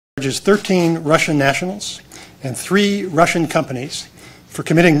charges 13 Russian nationals and 3 Russian companies for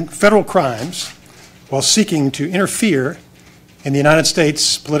committing federal crimes while seeking to interfere in the United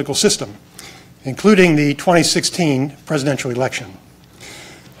States political system, including the 2016 presidential election.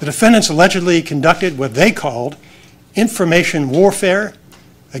 The defendants allegedly conducted what they called information warfare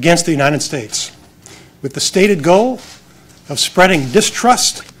against the United States, with the stated goal of spreading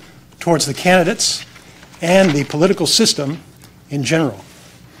distrust towards the candidates and the political system in general.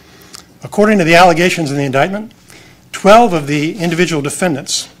 According to the allegations in the indictment, 12 of the individual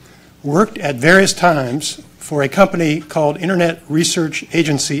defendants worked at various times for a company called Internet Research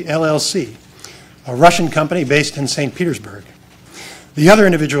Agency, LLC, a Russian company based in St. Petersburg. The other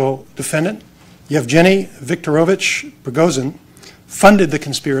individual defendant, Yevgeny Viktorovich Prigozhin, funded the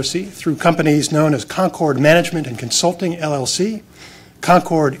conspiracy through companies known as Concord Management and Consulting, LLC,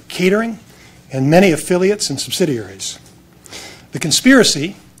 Concord Catering, and many affiliates and subsidiaries. The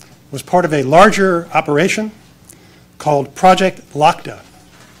conspiracy was part of a larger operation called Project Lakta.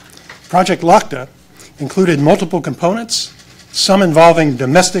 Project Lakta included multiple components, some involving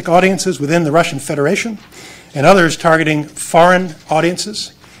domestic audiences within the Russian Federation, and others targeting foreign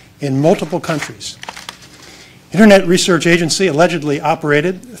audiences in multiple countries. Internet Research Agency allegedly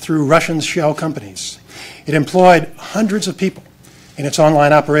operated through Russian shell companies. It employed hundreds of people in its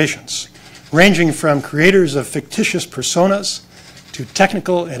online operations, ranging from creators of fictitious personas to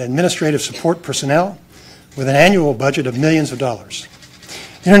technical and administrative support personnel, with an annual budget of millions of dollars.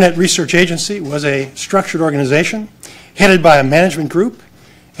 Internet Research Agency was a structured organization headed by a management group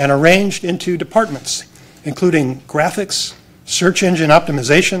and arranged into departments, including graphics, search engine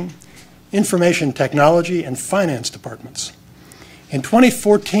optimization, information technology, and finance departments. In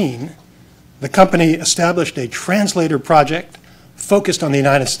 2014, the company established a translator project focused on the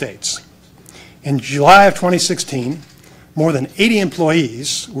United States. In July of 2016, more than 80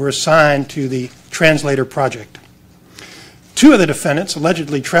 employees were assigned to the translator project. 2 of the defendants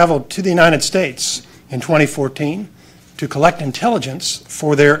allegedly traveled to the United States in 2014 to collect intelligence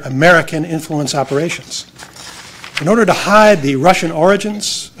for their American influence operations. In order to hide the Russian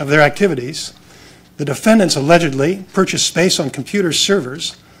origins of their activities, the defendants allegedly purchased space on computer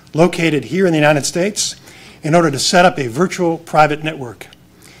servers located here in the United States in order to set up a virtual private network.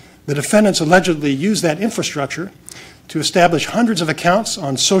 The defendants allegedly used that infrastructure to establish hundreds of accounts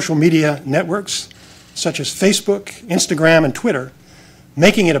on social media networks such as Facebook, Instagram, and Twitter,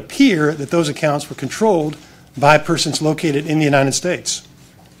 making it appear that those accounts were controlled by persons located in the United States.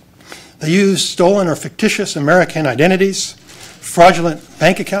 They used stolen or fictitious American identities, fraudulent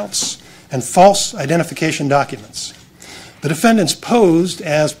bank accounts, and false identification documents. The defendants posed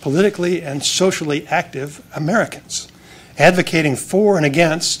as politically and socially active Americans, advocating for and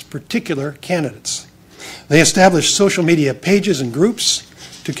against particular candidates. They established social media pages and groups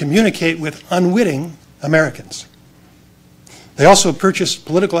to communicate with unwitting Americans. They also purchased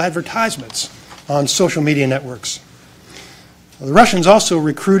political advertisements on social media networks. The Russians also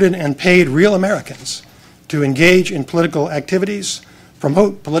recruited and paid real Americans to engage in political activities,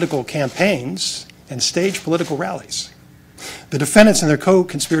 promote political campaigns, and stage political rallies. The defendants and their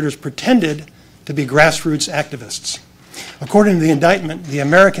co-conspirators pretended to be grassroots activists. According to the indictment, the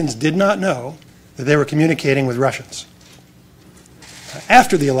Americans did not know that they were communicating with Russians.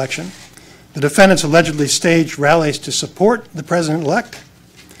 After the election, the defendants allegedly staged rallies to support the president-elect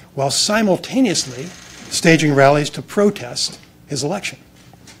while simultaneously staging rallies to protest his election.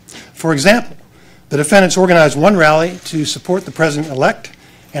 For example, the defendants organized one rally to support the president-elect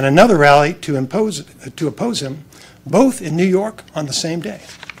and another rally to oppose him, both in New York on the same day.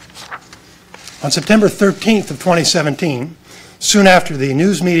 On September 13th of 2017, soon after the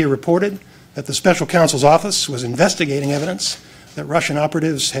news media reported that the special counsel's office was investigating evidence that Russian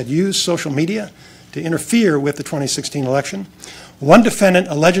operatives had used social media to interfere with the 2016 election, one defendant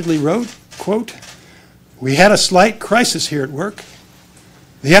allegedly wrote, quote, "We had a slight crisis here at work.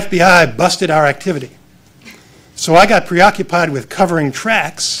 The FBI busted our activity. So I got preoccupied with covering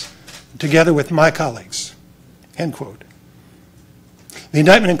tracks together with my colleagues," end quote. The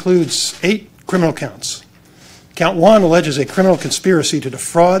indictment includes 8 criminal counts. Count 1 alleges a criminal conspiracy to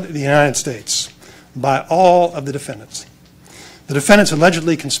defraud the United States by all of the defendants. The defendants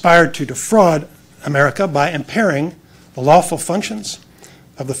allegedly conspired to defraud America by impairing the lawful functions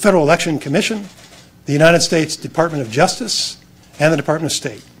of the Federal Election Commission, the United States Department of Justice, and the Department of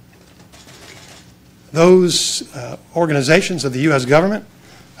State. Those organizations of the U.S. government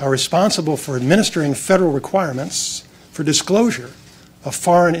are responsible for administering federal requirements for disclosure of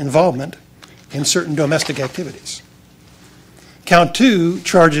foreign involvement in certain domestic activities. Count 2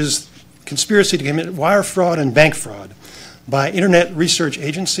 charges conspiracy to commit wire fraud and bank fraud by Internet Research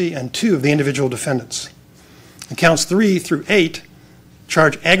Agency and 2 of the individual defendants. And counts 3 through 8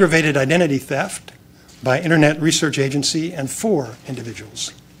 charge aggravated identity theft by Internet Research Agency and 4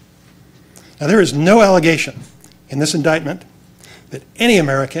 individuals. Now, there is no allegation in this indictment that any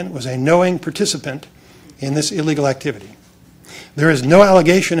American was a knowing participant in this illegal activity. There is no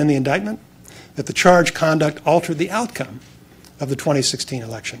allegation in the indictment that the charged conduct altered the outcome of the 2016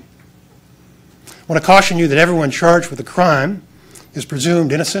 election. I want to caution you that everyone charged with a crime is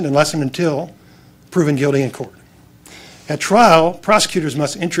presumed innocent unless and until proven guilty in court. At trial, prosecutors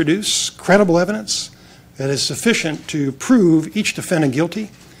must introduce credible evidence that is sufficient to prove each defendant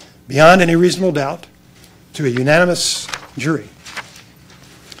guilty beyond any reasonable doubt to a unanimous jury.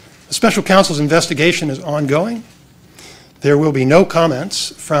 The special counsel's investigation is ongoing. There will be no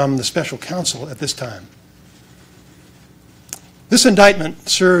comments from the special counsel at this time. This indictment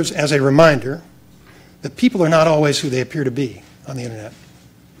serves as a reminder that people are not always who they appear to be on the internet.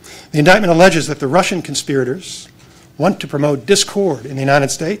 The indictment alleges that the Russian conspirators want to promote discord in the United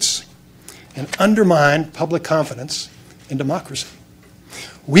States and undermine public confidence in democracy.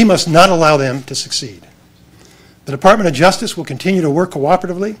 We must not allow them to succeed. The Department of Justice will continue to work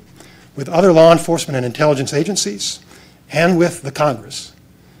cooperatively with other law enforcement and intelligence agencies and with the Congress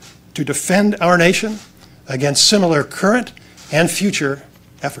to defend our nation against similar current and future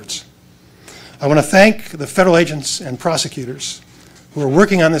efforts. I want to thank the federal agents and prosecutors who are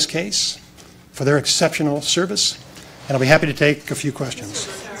working on this case for their exceptional service, and I'll be happy to take a few questions.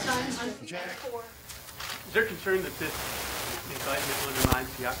 Is there concern that this indictment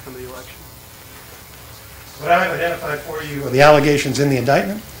undermines the outcome of the election? What I have identified for you are the allegations in the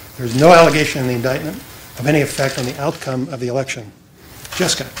indictment. There's no allegation in the indictment of any effect on the outcome of the election.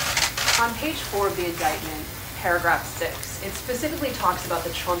 Jessica. On page 4 of the indictment, paragraph 6, it specifically talks about the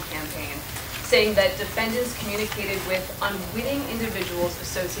Trump campaign, saying that defendants communicated with unwitting individuals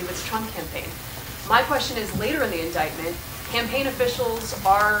associated with the Trump campaign. My question is, later in the indictment, campaign officials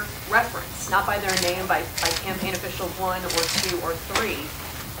are referenced, not by their name, by campaign official 1 or 2 or 3.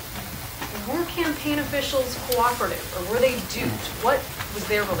 Were campaign officials cooperative, or were they duped? What was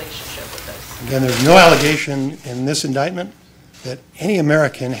their relationship with this? Again, there's no allegation in this indictment that any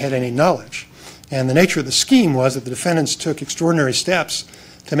American had any knowledge. And the nature of the scheme was that the defendants took extraordinary steps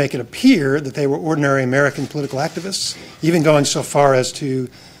to make it appear that they were ordinary American political activists, even going so far as to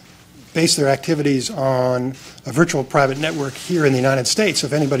base their activities on a virtual private network here in the United States. So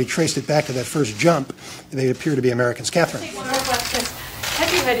if anybody traced it back to that first jump, they appear to be Americans. Catherine. One more question.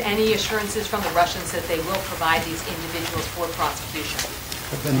 Have you had any assurances from the Russians that they will provide these individuals for prosecution?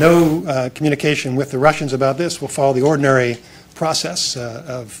 There's been no communication with the Russians about this. We'll follow the ordinary process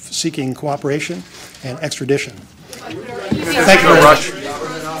of seeking cooperation and extradition. Thank you very much.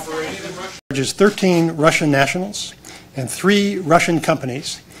 Charges 13 Russian nationals and 3 Russian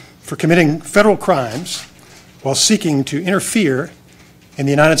companies for committing federal crimes while seeking to interfere in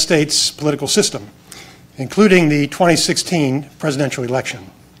the United States political system, including the 2016 presidential election.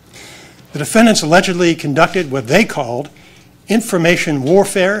 The defendants allegedly conducted what they called information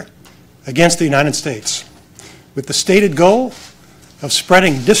warfare against the United States, with the stated goal of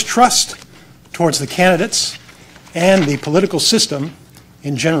spreading distrust towards the candidates and the political system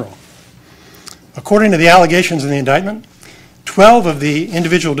in general. According to the allegations in the indictment, 12 of the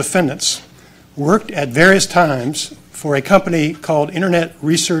individual defendants worked at various times for a company called Internet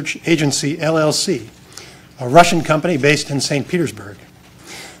Research Agency, LLC, a Russian company based in St. Petersburg.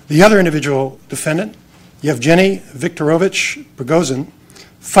 The other individual defendant, Yevgeny Viktorovich Prigozhin,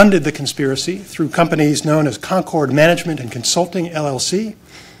 funded the conspiracy through companies known as Concord Management and Consulting, LLC,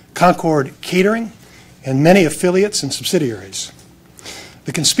 Concord Catering, and many affiliates and subsidiaries.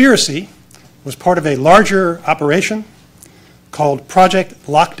 The conspiracy was part of a larger operation called Project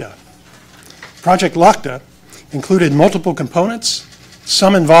Lakta. Project Lakta included multiple components,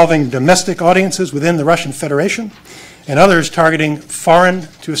 some involving domestic audiences within the Russian Federation, and others targeting foreign,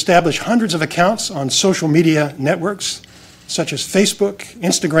 to establish hundreds of accounts on social media networks such as Facebook,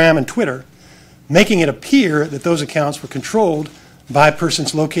 Instagram, and Twitter, making it appear that those accounts were controlled by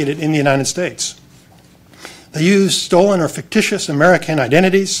persons located in the United States. They used stolen or fictitious American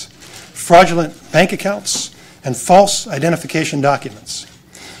identities, fraudulent bank accounts, and false identification documents.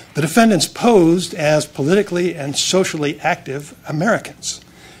 The defendants posed as politically and socially active Americans,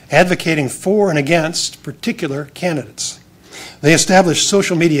 advocating for and against particular candidates. They established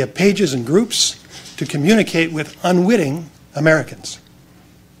social media pages and groups to communicate with unwitting Americans.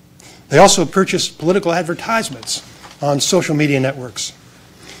 They also purchased political advertisements on social media networks.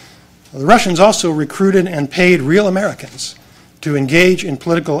 The Russians also recruited and paid real Americans to engage in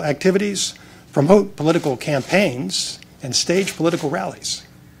political activities, promote political campaigns, and stage political rallies.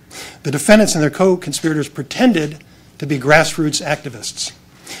 The defendants and their co-conspirators pretended to be grassroots activists.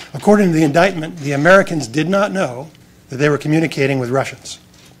 According to the indictment, the Americans did not know that they were communicating with Russians.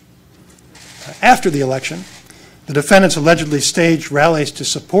 After the election, the defendants allegedly staged rallies to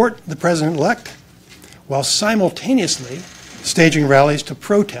support the president-elect while simultaneously staging rallies to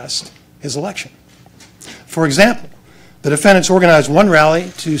protest his election. For example, the defendants organized one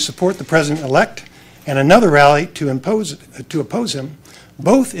rally to support the president-elect and another rally to oppose him,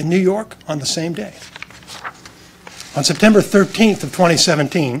 both in New York on the same day. On September 13th of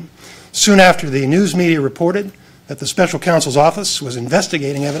 2017, soon after the news media reported that the special counsel's office was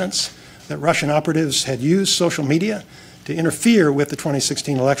investigating evidence that Russian operatives had used social media to interfere with the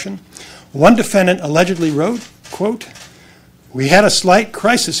 2016 election, one defendant allegedly wrote, quote, "We had a slight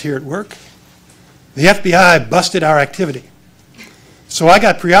crisis here at work. The FBI busted our activity. So I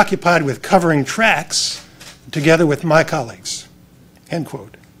got preoccupied with covering tracks together with my colleagues," end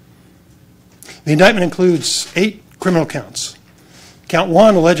quote. The indictment includes 8 criminal counts. Count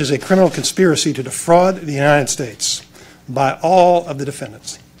 1 alleges a criminal conspiracy to defraud the United States by all of the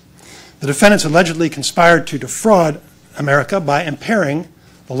defendants. The defendants allegedly conspired to defraud America by impairing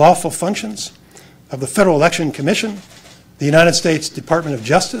the lawful functions of the Federal Election Commission, the United States Department of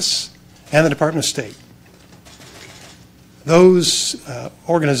Justice, and the Department of State. Those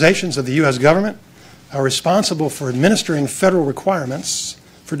organizations of the U.S. government are responsible for administering federal requirements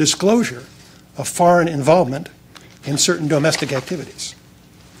for disclosure of foreign involvement in certain domestic activities.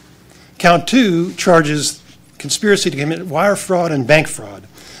 Count 2 charges conspiracy to commit wire fraud and bank fraud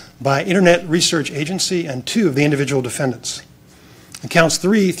by Internet Research Agency and 2 of the individual defendants. And counts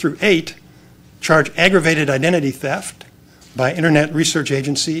 3 through 8 charge aggravated identity theft by Internet Research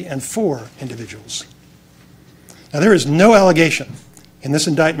Agency and 4 individuals. Now, there is no allegation in this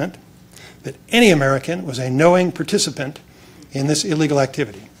indictment that any American was a knowing participant in this illegal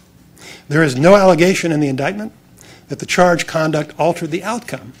activity. There is no allegation in the indictment that the charged conduct altered the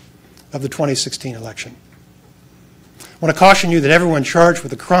outcome of the 2016 election. I want to caution you that everyone charged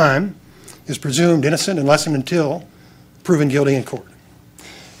with a crime is presumed innocent unless and until proven guilty in court.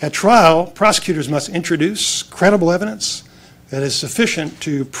 At trial, prosecutors must introduce credible evidence that is sufficient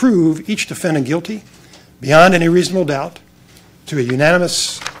to prove each defendant guilty beyond any reasonable doubt to a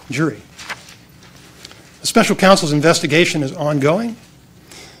unanimous jury. The special counsel's investigation is ongoing.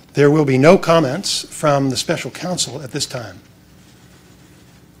 There will be no comments from the special counsel at this time.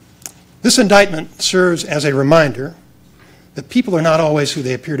 This indictment serves as a reminder that people are not always who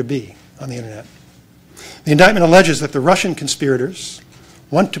they appear to be on the internet. The indictment alleges that the Russian conspirators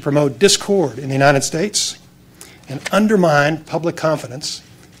want to promote discord in the United States and undermine public confidence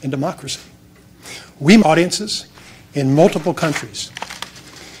in democracy. We audiences in multiple countries.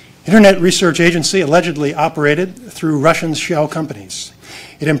 Internet Research Agency allegedly operated through Russian shell companies.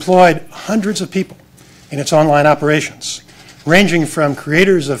 It employed hundreds of people in its online operations, ranging from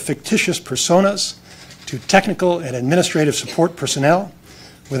creators of fictitious personas to technical and administrative support personnel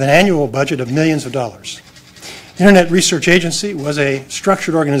with an annual budget of millions of dollars. The Internet Research Agency was a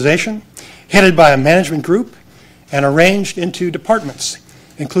structured organization headed by a management group and arranged into departments,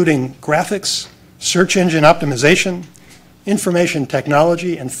 including graphics, search engine optimization, information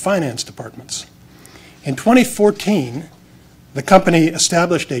technology, and finance departments. In 2014, the company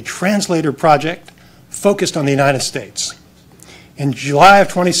established a translator project focused on the United States. In July of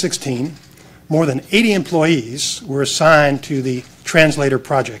 2016, more than 80 employees were assigned to the translator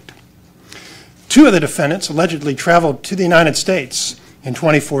project. 2 of the defendants allegedly traveled to the United States in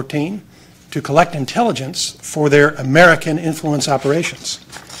 2014 to collect intelligence for their American influence operations.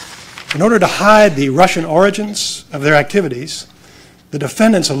 In order to hide the Russian origins of their activities, the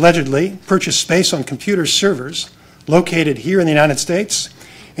defendants allegedly purchased space on computer servers located here in the United States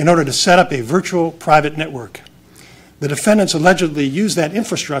in order to set up a virtual private network. The defendants allegedly used that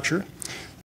infrastructure